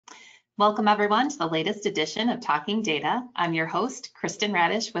Welcome everyone to the latest edition of Talking Data. I'm your host, Kristen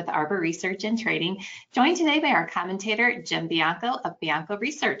Radosh with Arbor Research and Trading, joined today by our commentator, Jim Bianco of Bianco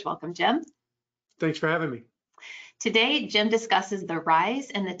Research. Welcome, Jim. Thanks for having me. Today, Jim discusses the rise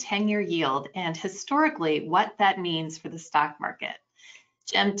in the 10-year yield and historically what that means for the stock market.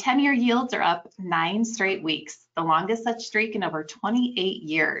 Jim, 10-year yields are up 9 straight weeks, the longest such streak in over 28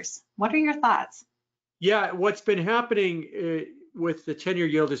 years. What are your thoughts? Yeah, what's been happening with the 10-year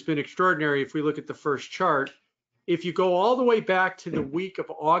yield has been extraordinary. If we look at the first chart, if you go all the way back to the week of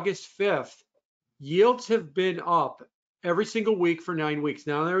August 5th, yields have been up every single week for 9 weeks.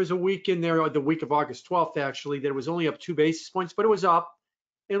 Now, there was a week in there, the week of August 12th, actually, that was only up 2 basis points, but it was up.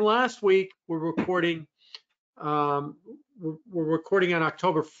 And last week, we're recording on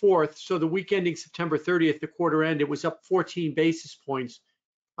October 4th. So the week ending September 30th, the quarter end, it was up 14 basis points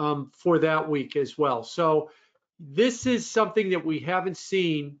for that week as well. So this is something that we haven't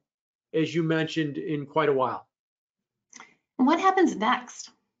seen, as you mentioned, in quite a while. And what happens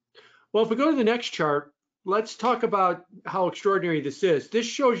next? Well, if we go to the next chart, let's talk about how extraordinary this is. This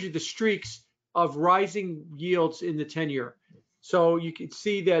shows you the streaks of rising yields in the 10-year. So you can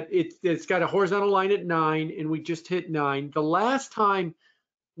see that it's got a horizontal line at 9, and we just hit 9. The last time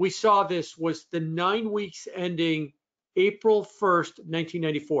we saw this was the 9 weeks ending April 1st,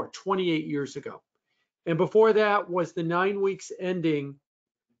 1994, 28 years ago. And before that was the 9 weeks ending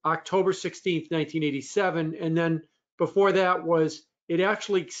October 16th, 1987. And then before that was, it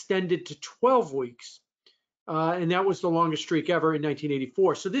actually extended to 12 weeks. And that was the longest streak ever in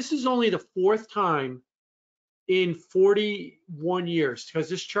 1984. So this is only the 4th time in 41 years, because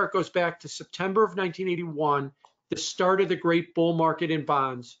this chart goes back to September of 1981, the start of the great bull market in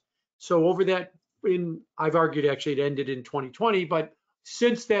bonds. So over that, I've argued actually it ended in 2020, but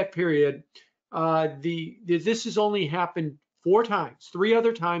since that period, this has only happened 4 times, 3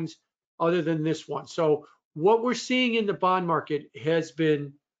 other times other than this one. So what we're seeing in the bond market has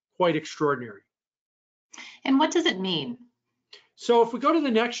been quite extraordinary. And what does it mean? So if we go to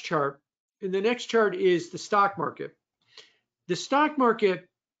the next chart, and the next chart is the stock market. The stock market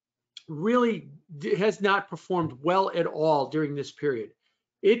really has not performed well at all during this period.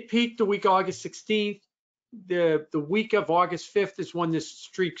 It peaked the week of August 16th. The week of August 5th is when this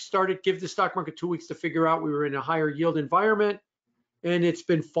streak started. Give the stock market 2 weeks to figure out we were in a higher yield environment, and it's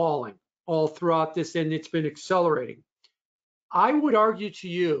been falling all throughout this, and it's been accelerating. I would argue to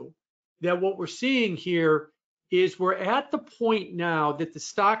you that what we're seeing here is we're at the point now that the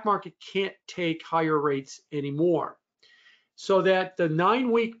stock market can't take higher rates anymore. So that the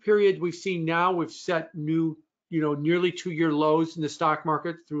 9-week period we've seen now, we've set new, nearly 2-year lows in the stock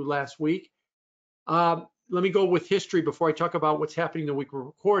market through last week. Let me go with history before I talk about what's happening the week we're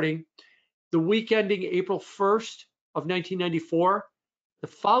recording. The week ending April 1st of 1994, the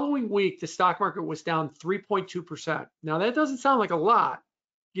following week, the stock market was down 3.2%. Now that doesn't sound like a lot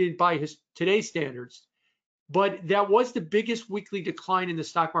by today's standards, but that was the biggest weekly decline in the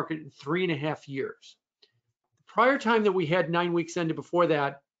stock market in 3.5 years. The prior time that we had 9 weeks ended before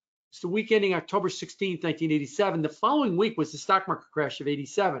that, it's the week ending October 16th, 1987. The following week was the stock market crash of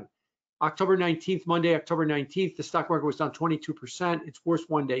 87. October 19th, Monday, October 19th, the stock market was down 22%. Its worst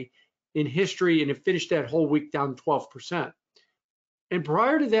one day in history, and it finished that whole week down 12%. And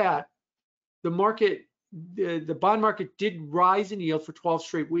prior to that, the bond market did rise in yield for 12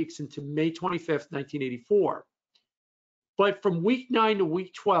 straight weeks into May 25th, 1984. But from week 9 to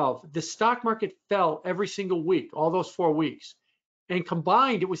week 12, the stock market fell every single week, all those 4 weeks. And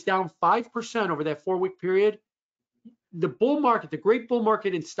combined, it was down 5% over that 4-week period. The bull market, the great bull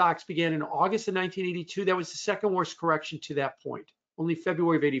market in stocks began in August of 1982. That was the second worst correction to that point. Only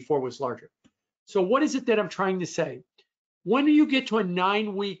February of 84 was larger. So what is it that I'm trying to say? When you get to a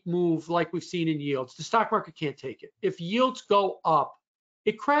 9-week move like we've seen in yields, the stock market can't take it. If yields go up,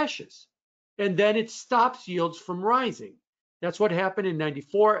 it crashes, and then it stops yields from rising. That's what happened in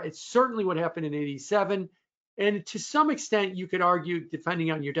 94. It's certainly what happened in 87. And to some extent, you could argue, depending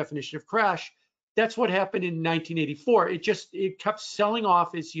on your definition of crash, that's what happened in 1984. It kept selling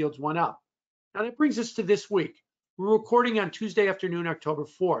off as yields went up. Now that brings us to this week. We're recording on Tuesday afternoon, October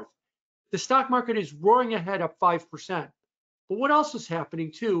 4th. The stock market is roaring ahead, up 5%. But what else is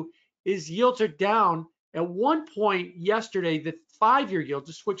happening too is yields are down. At one point yesterday, the 5-year yield,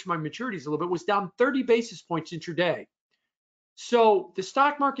 to switch my maturities a little bit, was down 30 basis points intraday. So the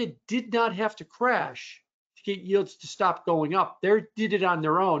stock market did not have to crash to get yields to stop going up. They did it on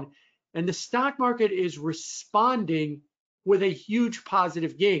their own. And the stock market is responding with a huge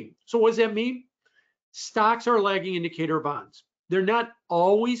positive gain. So what does that mean? Stocks are a lagging indicator of bonds. They're not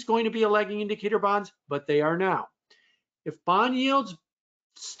always going to be a lagging indicator of bonds, but they are now. If bond yields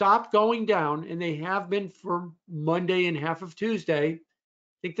stop going down, and they have been for Monday and half of Tuesday, I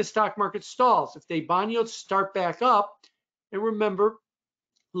think the stock market stalls. If bond yields start back up, and remember,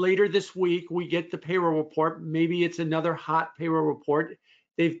 later this week, we get the payroll report. Maybe it's another hot payroll report.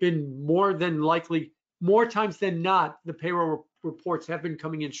 They've been more than likely, more times than not, the payroll reports have been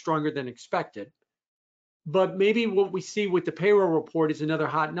coming in stronger than expected. But maybe what we see with the payroll report is another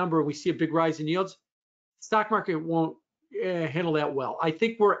hot number. We see a big rise in yields. Stock market won't handle that well. I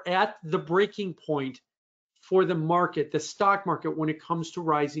think we're at the breaking point for the market, the stock market, when it comes to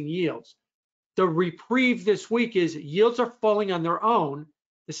rising yields. The reprieve this week is yields are falling on their own.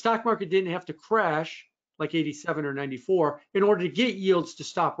 The stock market didn't have to crash like 87 or 94 in order to get yields to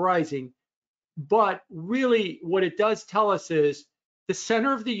stop rising. But really what it does tell us is the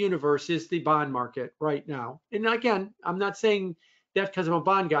center of the universe is the bond market right now. And again, I'm not saying that because I'm a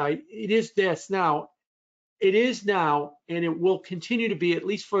bond guy. It is this now. It is now, and it will continue to be, at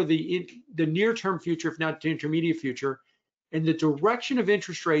least for the near-term future, if not the intermediate future. And the direction of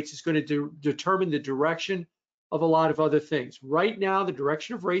interest rates is going to determine the direction of a lot of other things. Right now, the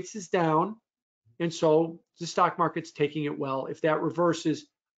direction of rates is down, and so the stock market's taking it well. If that reverses,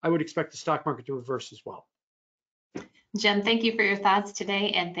 I would expect the stock market to reverse as well. Jim, thank you for your thoughts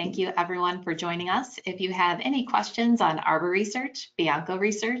today, and thank you everyone for joining us. If you have any questions on Arbor Research, Bianco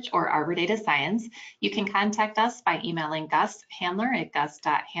Research, or Arbor Data Science, you can contact us by emailing Gus Handler at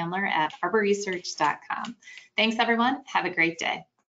gus.handler@arborresearch.com. Thanks everyone, have a great day.